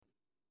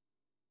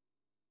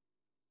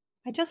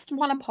I just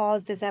want to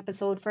pause this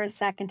episode for a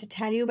second to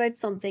tell you about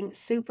something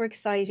super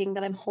exciting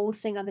that I'm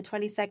hosting on the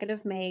 22nd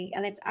of May,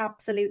 and it's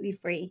absolutely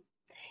free.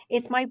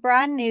 It's my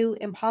brand new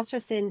Imposter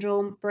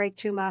Syndrome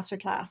Breakthrough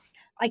Masterclass.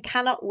 I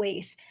cannot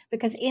wait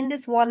because in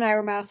this 1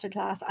 hour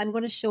masterclass, I'm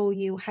going to show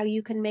you how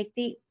you can make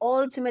the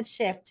ultimate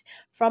shift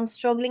from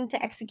struggling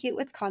to execute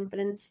with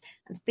confidence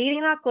and feeling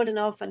not good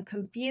enough and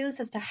confused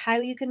as to how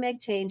you can make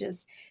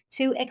changes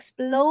to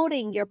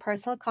exploding your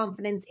personal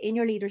confidence in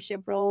your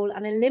leadership role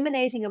and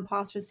eliminating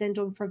imposter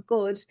syndrome for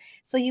good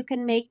so you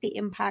can make the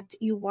impact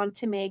you want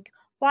to make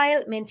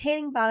while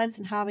maintaining balance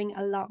and having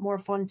a lot more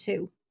fun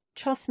too.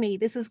 Trust me,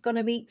 this is going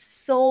to be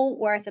so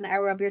worth an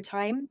hour of your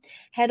time.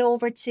 Head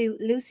over to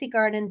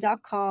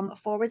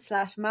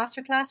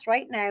lucygarnon.com/masterclass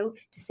right now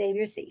to save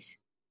your seat.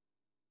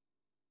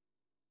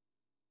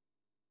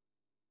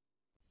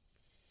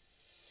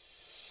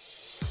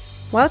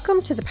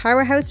 Welcome to the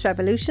Powerhouse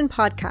Revolution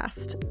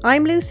podcast.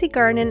 I'm Lucy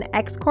Garnon,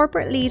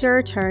 ex-corporate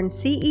leader turned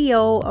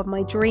CEO of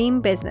my dream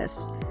business,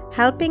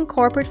 helping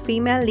corporate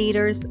female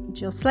leaders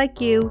just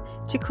like you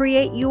to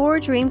create your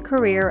dream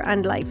career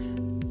and life.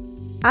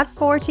 At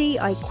 40,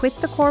 I quit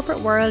the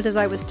corporate world as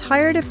I was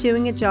tired of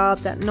doing a job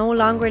that no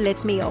longer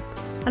lit me up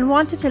and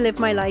wanted to live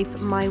my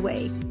life my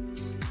way.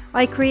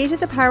 I created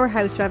the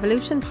Powerhouse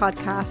Revolution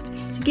podcast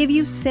to give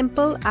you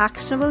simple,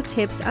 actionable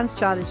tips and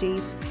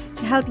strategies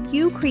to help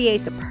you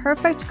create the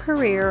perfect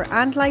career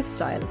and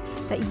lifestyle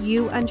that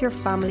you and your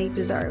family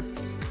deserve.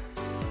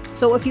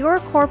 So if you're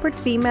a corporate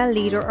female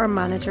leader or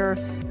manager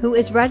who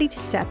is ready to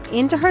step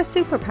into her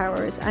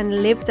superpowers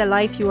and live the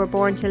life you were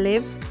born to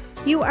live,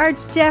 you are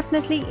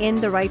definitely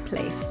in the right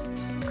place,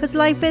 because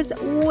life is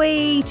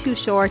way too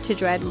short to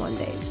dread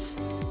Mondays.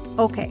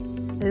 Okay,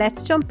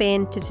 let's jump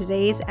into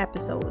today's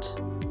episode.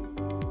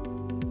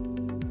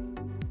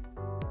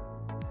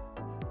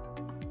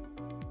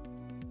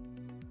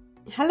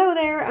 Hello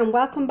there, and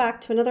welcome back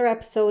to another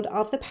episode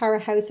of the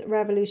Powerhouse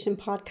Revolution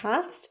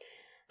podcast.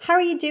 How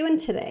are you doing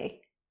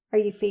today? Are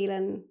you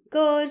feeling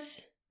good?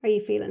 Are you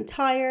feeling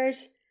tired?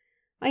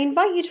 I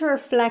invite you to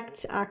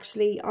reflect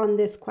actually on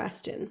this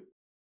question.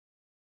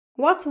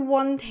 What's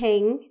one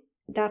thing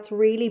that's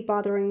really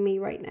bothering me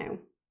right now?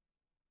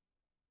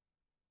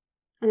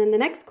 And then the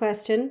next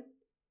question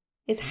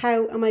is,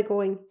 how am I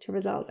going to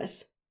resolve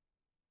it?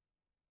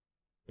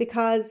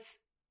 Because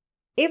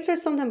if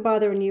there's something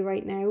bothering you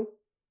right now,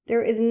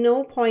 there is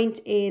no point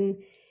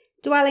in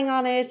dwelling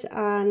on it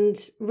and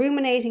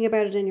ruminating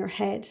about it in your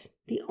head.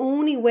 The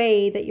only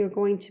way that you're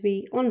going to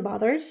be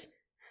unbothered,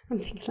 I'm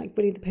thinking like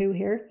Winnie the Pooh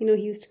here, he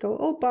used to go,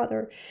 oh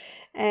bother.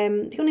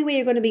 The only way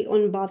you're going to be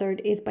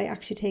unbothered is by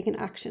actually taking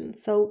action.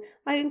 So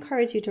I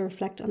encourage you to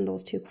reflect on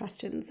those two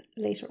questions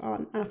later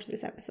on after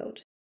this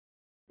episode.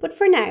 But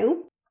for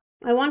now,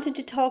 I wanted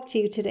to talk to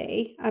you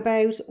today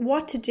about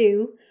what to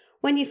do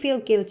when you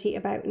feel guilty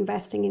about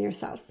investing in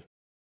yourself.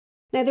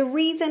 Now, the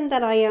reason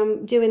that I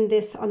am doing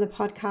this on the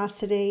podcast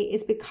today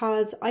is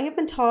because I have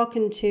been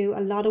talking to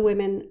a lot of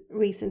women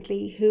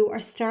recently who are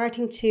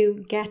starting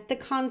to get the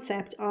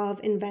concept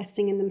of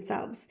investing in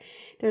themselves.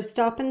 They're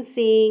stopping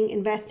seeing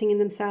investing in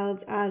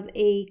themselves as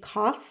a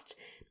cost,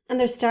 and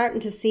they're starting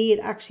to see it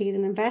actually as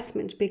an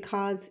investment,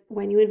 because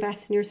when you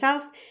invest in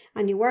yourself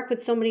and you work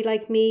with somebody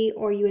like me,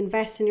 or you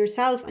invest in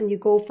yourself and you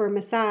go for a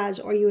massage,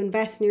 or you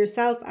invest in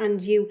yourself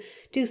and you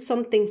do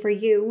something for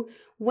you,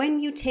 when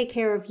you take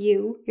care of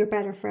you, you're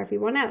better for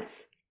everyone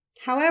else.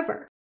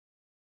 However,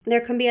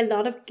 there can be a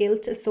lot of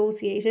guilt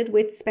associated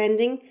with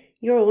spending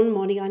your own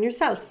money on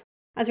yourself.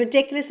 As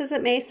ridiculous as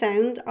it may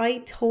sound, I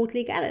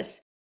totally get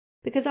it.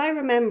 Because I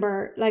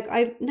remember,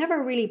 I've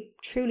never really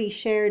truly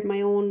shared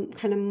my own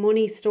kind of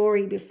money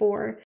story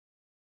before.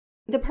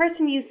 The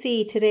person you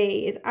see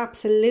today is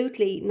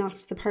absolutely not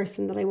the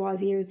person that I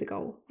was years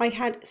ago. I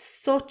had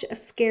such a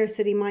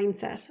scarcity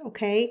mindset,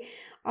 okay?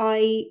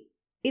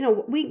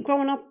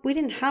 Growing up, we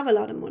didn't have a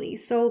lot of money,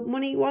 so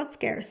money was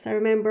scarce. I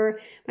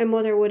remember my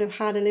mother would have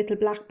had a little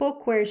black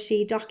book where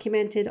she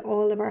documented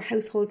all of our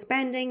household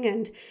spending,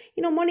 and,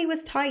 money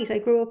was tight. I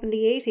grew up in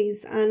the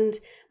 80s and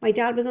my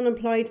dad was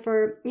unemployed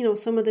for,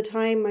 some of the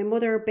time. My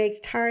mother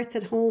baked tarts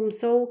at home,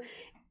 so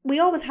we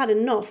always had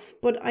enough,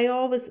 but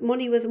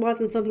money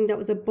wasn't something that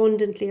was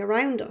abundantly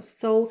around us.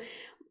 So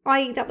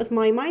that was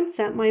my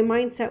mindset. My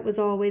mindset was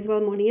always,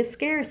 well, money is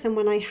scarce, and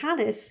when I had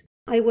it,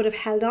 I would have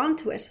held on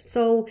to it.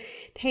 So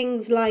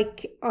things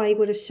like I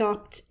would have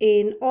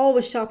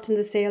always shopped in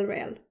the sale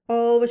rail.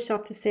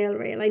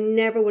 I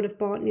never would have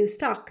bought new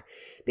stock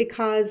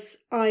because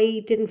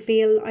I didn't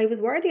feel I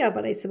was worthy of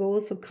it, I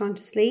suppose,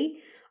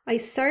 subconsciously. I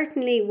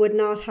certainly would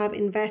not have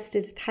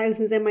invested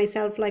thousands in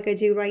myself like I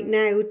do right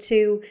now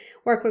to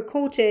work with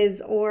coaches,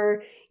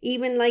 or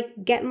even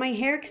getting my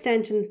hair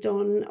extensions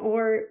done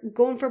or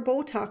going for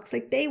Botox.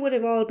 They would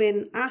have all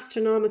been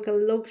astronomical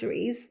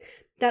luxuries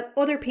that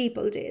other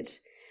people did.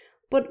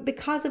 But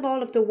because of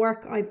all of the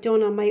work I've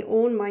done on my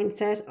own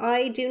mindset,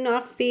 I do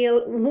not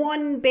feel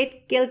one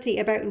bit guilty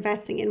about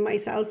investing in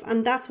myself.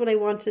 And that's what I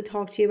want to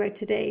talk to you about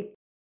today.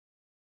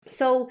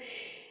 So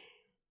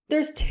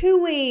there's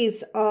two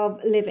ways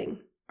of living,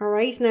 All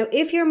right. Now,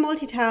 if you're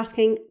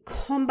multitasking,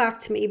 come back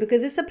to me,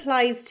 because this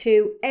applies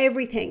to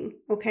everything.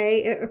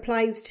 Okay. It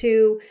applies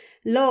to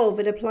love.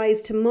 It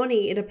applies to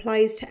money. It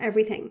applies to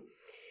everything.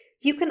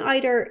 You can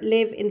either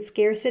live in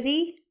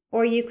scarcity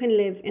or you can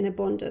live in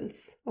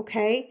abundance.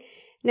 Okay.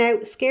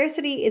 Now,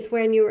 scarcity is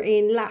when you're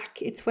in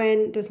lack. It's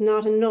when there's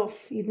not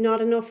enough. You've not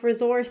enough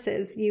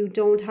resources. You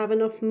don't have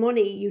enough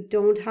money. You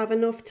don't have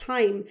enough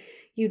time.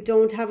 You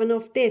don't have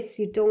enough this.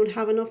 You don't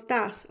have enough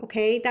that.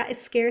 Okay. That is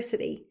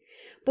scarcity.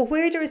 But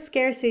where there is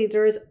scarcity,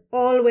 there is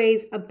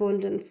always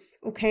abundance,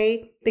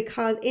 okay?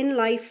 Because in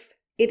life,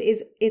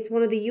 it's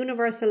one of the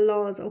universal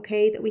laws,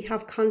 okay, that we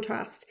have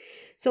contrast.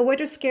 So where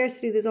there's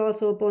scarcity, there's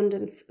also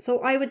abundance.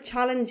 So I would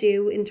challenge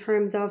you in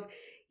terms of,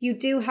 you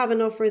do have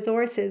enough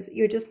resources,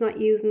 you're just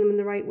not using them in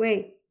the right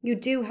way. You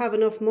do have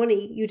enough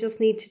money, you just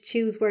need to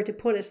choose where to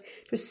put it.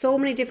 There's so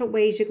many different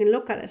ways you can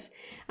look at it.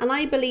 And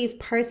I believe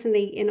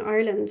personally in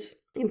Ireland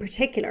in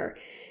particular,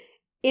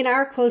 in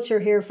our culture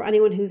here, for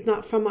anyone who's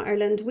not from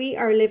Ireland, we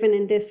are living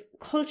in this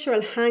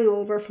cultural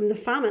hangover from the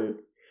famine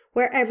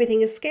where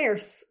everything is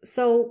scarce.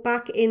 So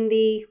back in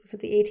the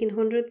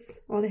 1800s?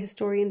 All the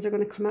historians are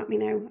going to come at me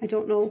now. I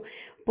don't know.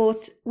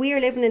 But we are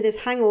living in this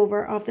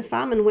hangover of the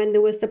famine when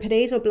there was the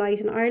potato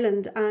blight in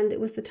Ireland, and it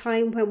was the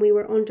time when we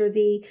were under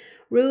the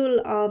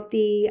rule of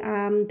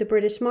the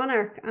British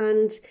monarch,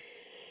 and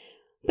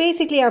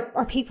basically,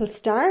 our people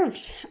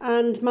starved,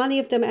 and many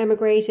of them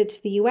emigrated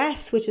to the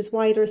US, which is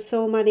why there's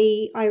so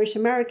many Irish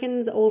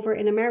Americans over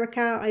in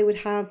America. I would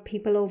have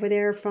people over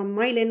there from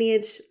my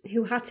lineage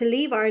who had to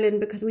leave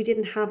Ireland because we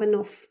didn't have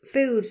enough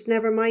food,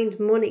 never mind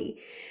money.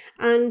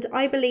 And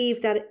I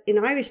believe that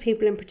in Irish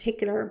people in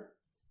particular,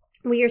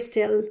 we are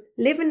still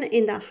living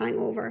in that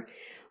hangover.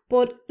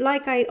 But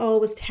like I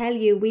always tell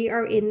you, we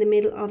are in the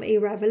middle of a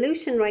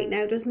revolution right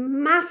now. There's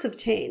massive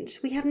change.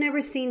 We have never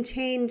seen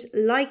change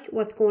like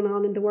what's going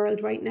on in the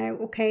world right now,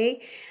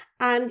 okay?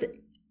 And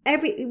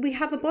we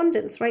have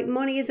abundance, right?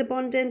 Money is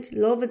abundant,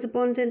 love is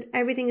abundant,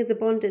 everything is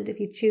abundant if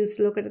you choose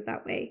to look at it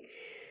that way.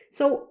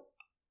 So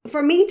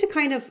for me to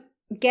kind of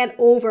get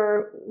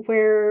over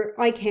where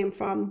I came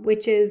from,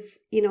 which is,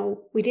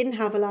 we didn't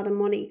have a lot of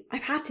money,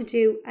 I've had to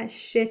do a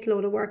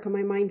shitload of work on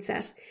my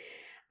mindset.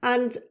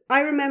 And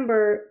I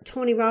remember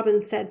Tony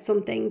Robbins said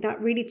something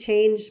that really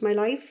changed my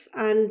life.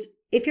 And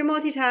if you're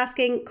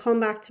multitasking,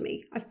 come back to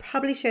me. I've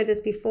probably shared this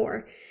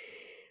before,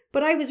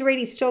 but I was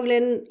really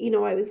struggling.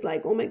 I was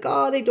like, oh my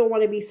God, I don't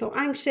want to be so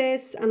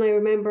anxious. And I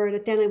remember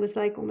that then I was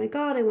like, oh my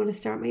God, I want to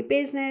start my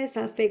business.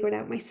 I'll figure it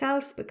out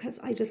myself,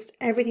 because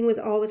everything was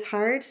always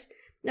hard.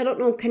 I don't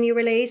know, can you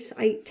relate?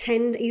 I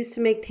used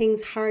to make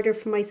things harder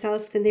for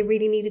myself than they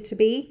really needed to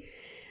be.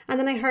 And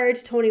then I heard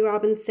Tony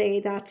Robbins say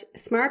that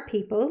smart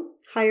people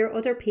hire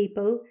other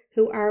people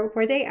who are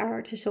where they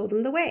are to show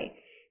them the way.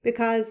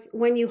 Because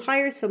when you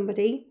hire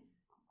somebody,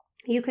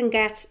 you can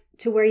get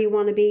to where you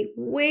want to be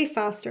way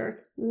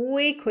faster,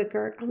 way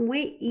quicker, and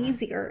way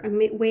easier, and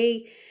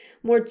way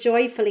more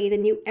joyfully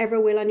than you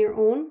ever will on your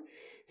own.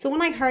 So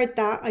when I heard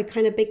that, I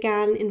kind of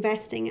began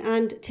investing.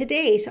 And to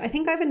date, I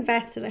think I've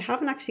invested, I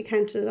haven't actually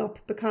counted it up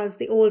because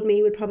the old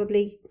me would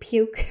probably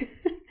puke.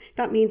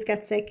 That means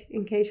get sick,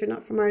 in case you're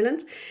not from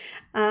Ireland.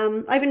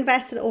 I've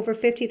invested over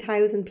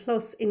 50,000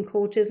 plus in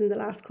coaches in the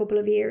last couple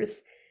of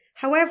years.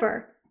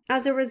 However,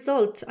 as a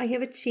result, I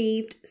have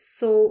achieved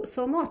so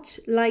much,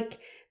 like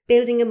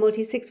building a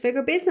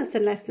multi-six-figure business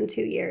in less than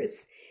 2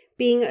 years,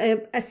 being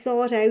a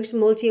sought-out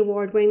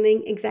multi-award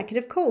winning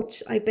executive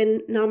coach. I've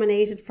been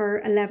nominated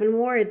for 11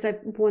 awards. I've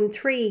won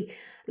 3,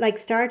 like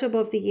Startup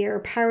of the Year,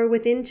 Power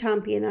Within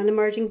Champion, and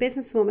Emerging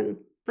Businesswoman.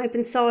 I've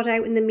been sought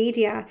out in the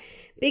media.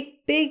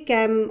 Big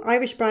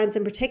Irish brands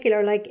in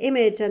particular, like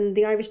Image and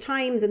the Irish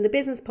Times and the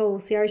Business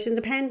Post, the Irish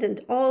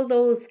Independent, all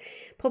those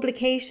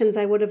publications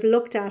I would have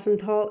looked at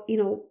and thought,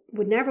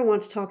 would never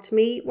want to talk to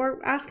me, were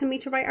asking me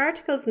to write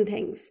articles and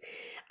things.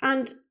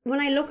 And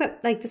when I look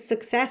at like the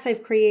success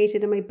I've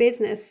created in my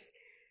business,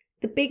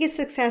 the biggest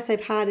success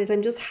I've had is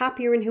I'm just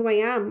happier in who I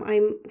am.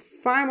 I'm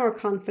far more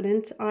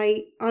confident.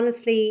 I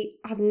honestly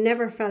have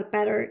never felt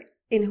better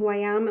in who I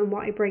am and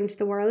what I bring to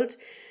the world.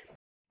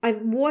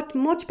 I've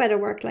much better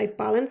work-life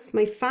balance.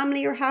 My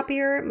family are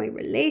happier. My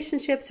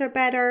relationships are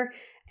better.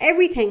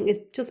 Everything is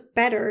just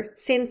better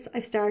since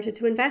I've started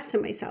to invest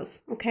in myself.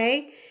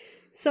 Okay.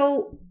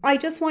 So I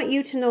just want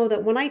you to know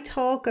that when I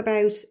talk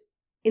about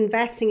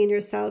investing in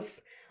yourself,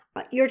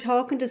 you're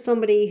talking to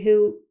somebody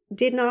who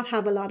did not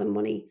have a lot of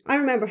money. I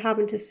remember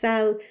having to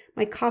sell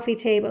my coffee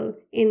table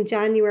in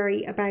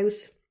January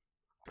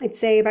I'd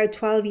say about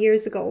 12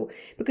 years ago,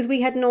 because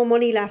we had no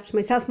money left,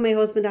 myself and my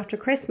husband, after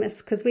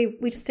Christmas, because we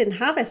just didn't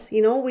have it.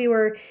 We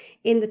were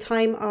in the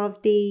time of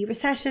the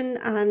recession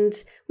and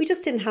we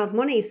just didn't have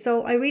money.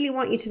 So I really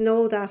want you to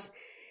know that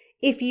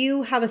if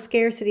you have a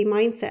scarcity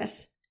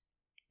mindset,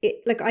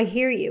 I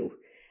hear you.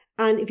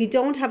 And if you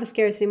don't have a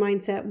scarcity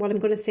mindset, what I'm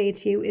going to say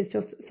to you is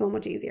just so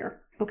much easier.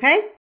 Okay?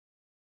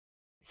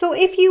 So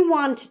if you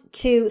want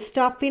to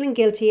stop feeling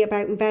guilty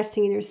about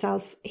investing in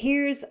yourself,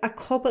 here's a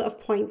couple of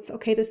points.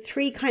 Okay, there's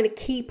 3 kind of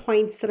key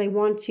points that I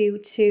want you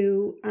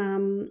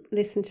to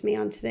listen to me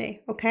on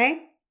today.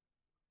 Okay,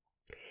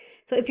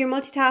 so if you're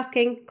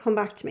multitasking, come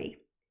back to me.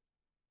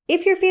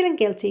 If you're feeling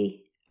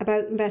guilty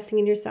about investing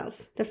in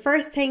yourself, the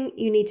first thing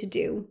you need to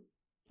do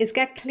is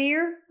get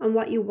clear on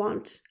what you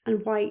want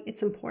and why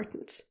it's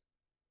important.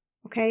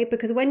 Okay,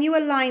 because when you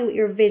align with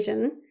your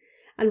vision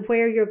and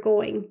where you're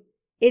going,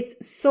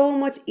 it's so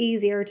much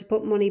easier to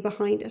put money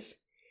behind it.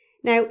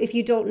 Now, if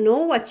you don't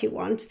know what you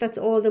want, that's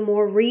all the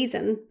more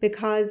reason,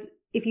 because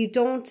if you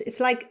don't,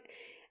 it's like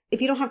if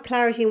you don't have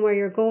clarity on where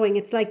you're going,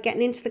 it's like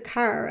getting into the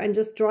car and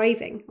just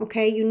driving.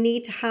 Okay, you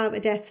need to have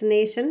a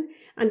destination.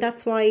 And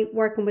that's why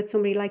working with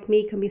somebody like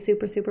me can be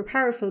super, super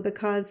powerful,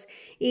 because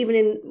even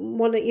in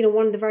one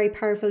of the very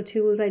powerful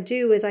tools I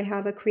do is I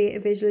have a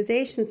creative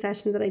visualization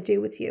session that I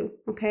do with you.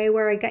 Okay,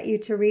 where I get you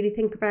to really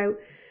think about,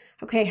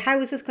 okay, how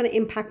is this going to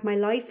impact my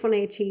life when I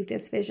achieve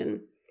this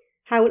vision?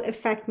 How will it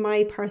affect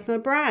my personal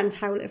brand?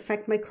 How will it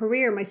affect my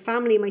career, my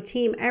family, my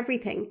team,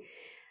 everything?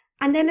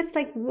 And then it's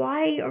like,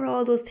 why are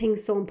all those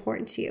things so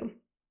important to you?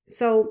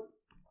 So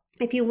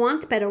if you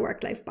want better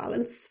work-life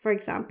balance, for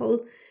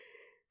example,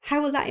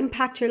 how will that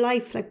impact your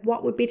life? Like,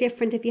 what would be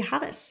different if you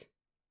had it?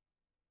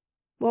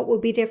 What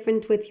would be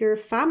different with your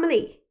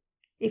family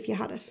if you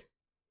had it?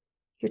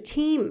 Your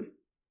team?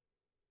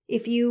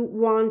 If you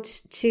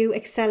want to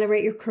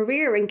accelerate your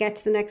career and get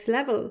to the next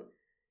level,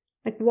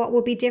 like what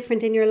would be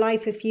different in your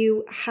life if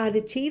you had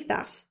achieved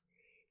that?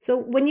 So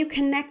when you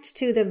connect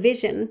to the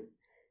vision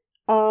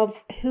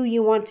of who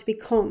you want to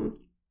become,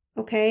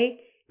 okay,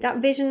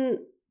 that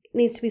vision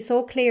needs to be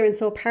so clear and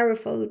so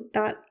powerful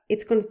that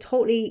it's going to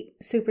totally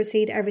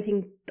supersede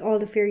everything, all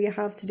the fear you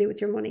have to do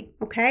with your money,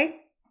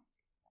 okay?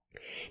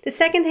 The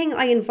second thing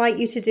I invite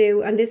you to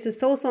do, and this is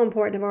so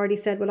important, I've already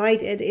said what I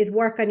did, is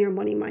work on your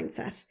money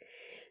mindset.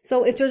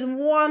 So if there's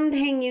one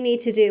thing you need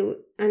to do,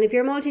 and if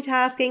you're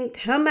multitasking,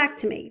 come back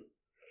to me.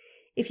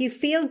 If you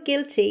feel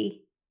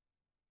guilty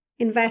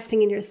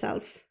investing in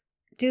yourself,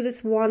 do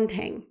this one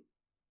thing,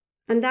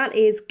 and that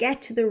is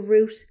get to the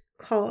root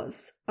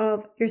cause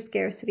of your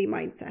scarcity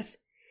mindset.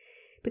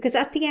 Because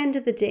at the end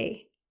of the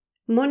day,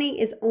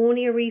 money is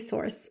only a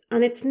resource,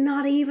 and it's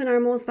not even our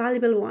most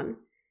valuable one.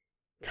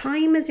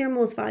 Time is your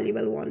most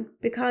valuable one,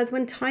 because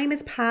when time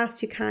is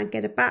passed, you can't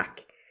get it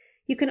back.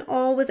 You can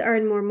always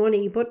earn more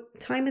money, but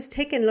time is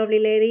ticking, lovely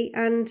lady.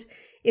 And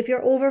if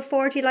you're over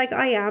 40 like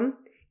I am,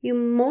 you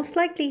most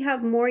likely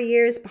have more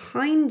years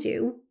behind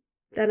you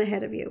than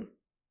ahead of you.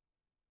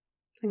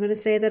 I'm going to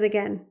say that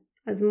again.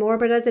 As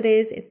morbid as it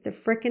is, it's the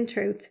frickin'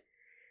 truth.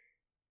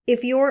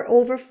 If you're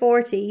over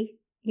 40,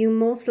 you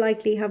most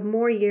likely have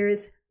more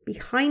years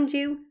behind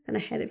you than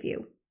ahead of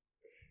you.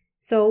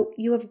 So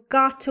you have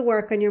got to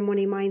work on your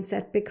money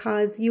mindset,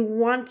 because you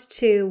want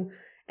to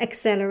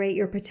accelerate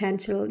your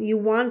potential. You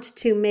want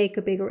to make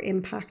a bigger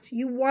impact.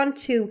 You want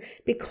to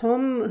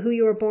become who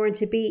you were born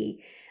to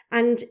be.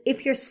 And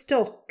if you're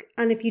stuck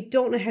and if you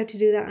don't know how to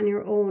do that on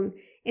your own,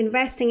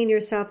 investing in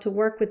yourself to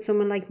work with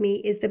someone like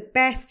me is the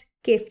best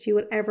gift you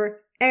will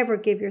ever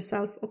give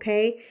yourself,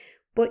 okay?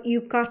 But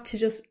you've got to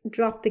just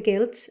drop the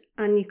guilt,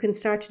 and you can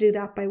start to do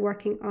that by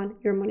working on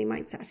your money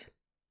mindset.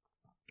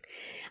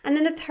 And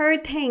then the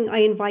third thing I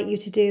invite you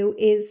to do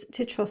is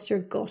to trust your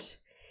gut.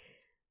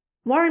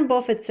 Warren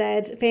Buffett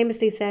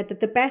famously said that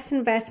the best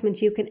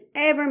investment you can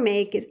ever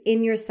make is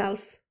in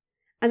yourself.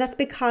 And that's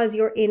because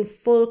you're in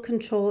full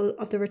control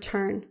of the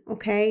return,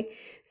 okay?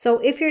 So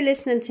if you're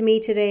listening to me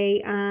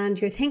today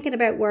and you're thinking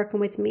about working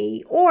with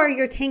me, or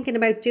you're thinking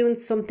about doing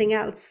something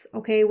else,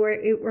 okay, where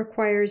it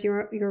requires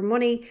your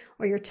money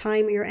or your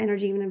time or your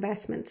energy and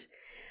investment,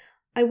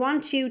 I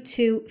want you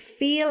to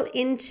feel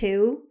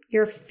into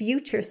your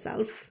future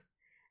self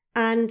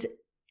and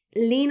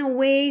lean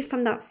away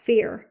from that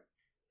fear.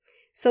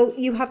 So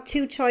you have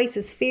 2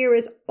 choices. Fear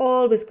is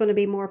always going to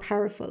be more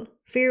powerful.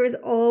 Fear is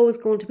always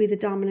going to be the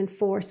dominant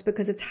force,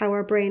 because it's how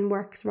our brain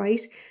works,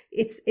 right?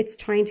 It's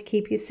trying to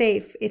keep you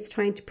safe. It's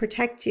trying to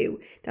protect you.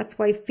 That's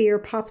why fear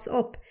pops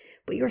up.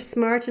 But you're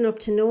smart enough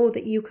to know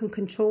that you can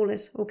control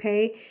it,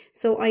 okay?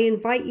 So I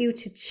invite you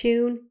to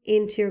tune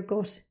into your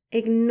gut.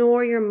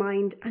 Ignore your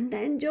mind and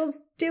then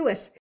just do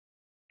it.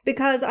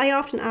 Because I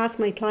often ask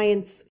my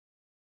clients,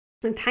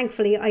 and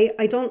thankfully,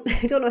 I don't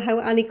know how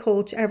any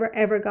coach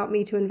ever got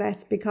me to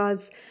invest,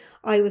 because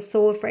I was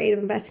so afraid of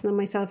investing on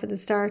myself at the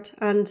start.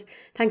 And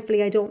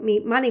thankfully, I don't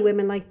meet many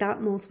women like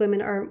that. Most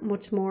women are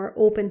much more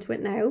open to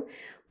it now.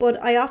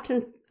 But I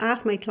often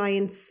ask my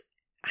clients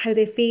how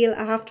they feel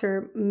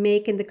after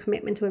making the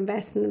commitment to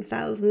invest in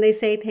themselves. And they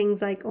say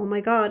things like, oh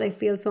my God, I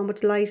feel so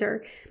much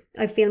lighter.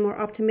 I feel more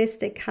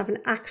optimistic having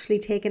actually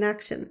taken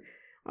action.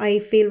 I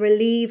feel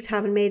relieved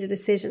having made a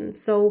decision.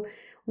 So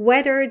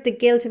whether the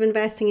guilt of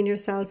investing in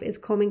yourself is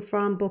coming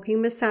from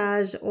booking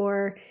massage,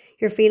 or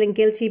you're feeling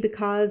guilty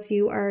because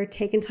you are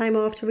taking time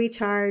off to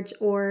recharge,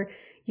 or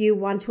you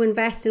want to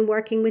invest in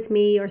working with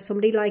me or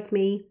somebody like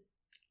me,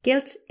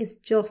 guilt is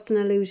just an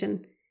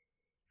illusion.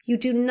 You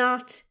do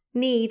not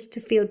need to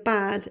feel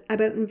bad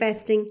about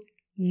investing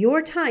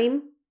your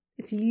time.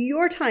 It's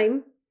your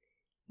time,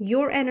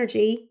 your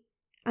energy,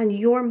 and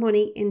your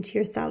money into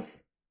yourself.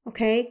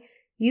 Okay?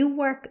 You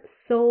work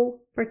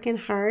so freaking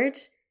hard.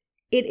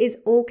 It is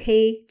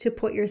okay to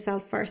put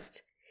yourself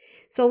first.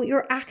 So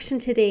your action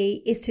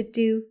today is to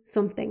do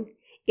something.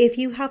 If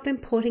you have been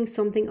putting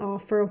something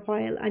off for a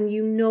while and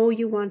you know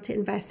you want to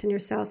invest in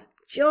yourself,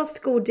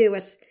 just go do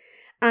it.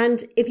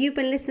 And if you've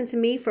been listening to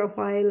me for a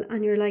while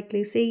and you're like,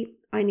 Lucy,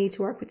 I need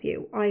to work with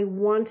you. I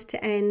want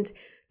to end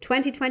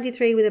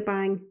 2023 with a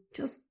bang.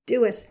 Just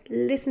do it.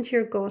 Listen to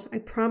your gut. I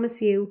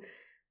promise you,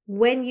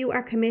 when you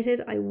are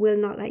committed, I will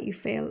not let you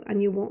fail and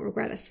you won't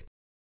regret it.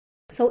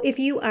 So if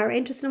you are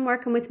interested in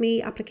working with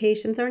me,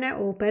 applications are now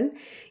open.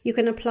 You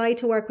can apply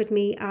to work with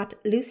me at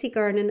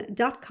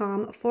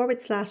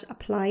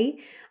lucygernon.com/apply.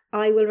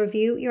 I will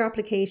review your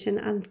application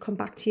and come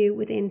back to you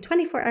within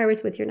 24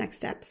 hours with your next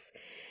steps.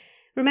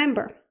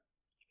 Remember,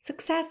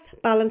 success,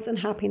 balance, and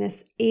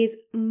happiness is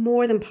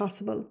more than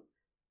possible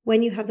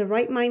when you have the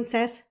right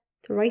mindset,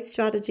 the right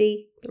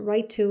strategy, the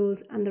right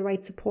tools, and the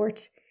right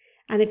support.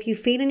 And if you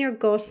feel in your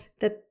gut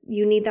that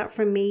you need that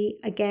from me,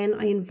 again,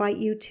 I invite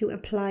you to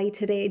apply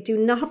today. Do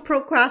not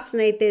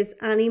procrastinate this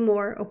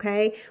anymore,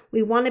 okay?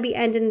 We want to be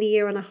ending the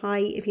year on a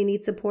high if you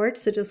need support.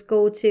 So just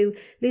go to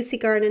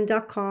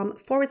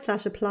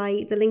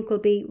lucygernon.com/apply. The link will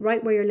be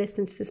right where you're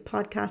listening to this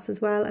podcast as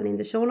well and in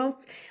the show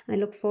notes. And I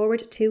look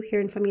forward to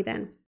hearing from you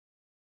then.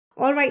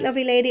 All right,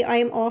 lovely lady, I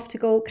am off to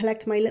go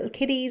collect my little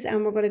kitties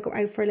and we're going to go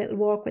out for a little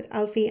walk with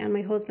Alfie and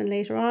my husband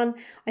later on.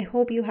 I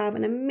hope you have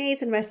an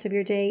amazing rest of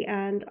your day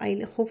and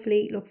I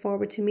hopefully look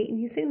forward to meeting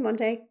you soon one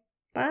day.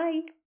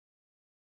 Bye.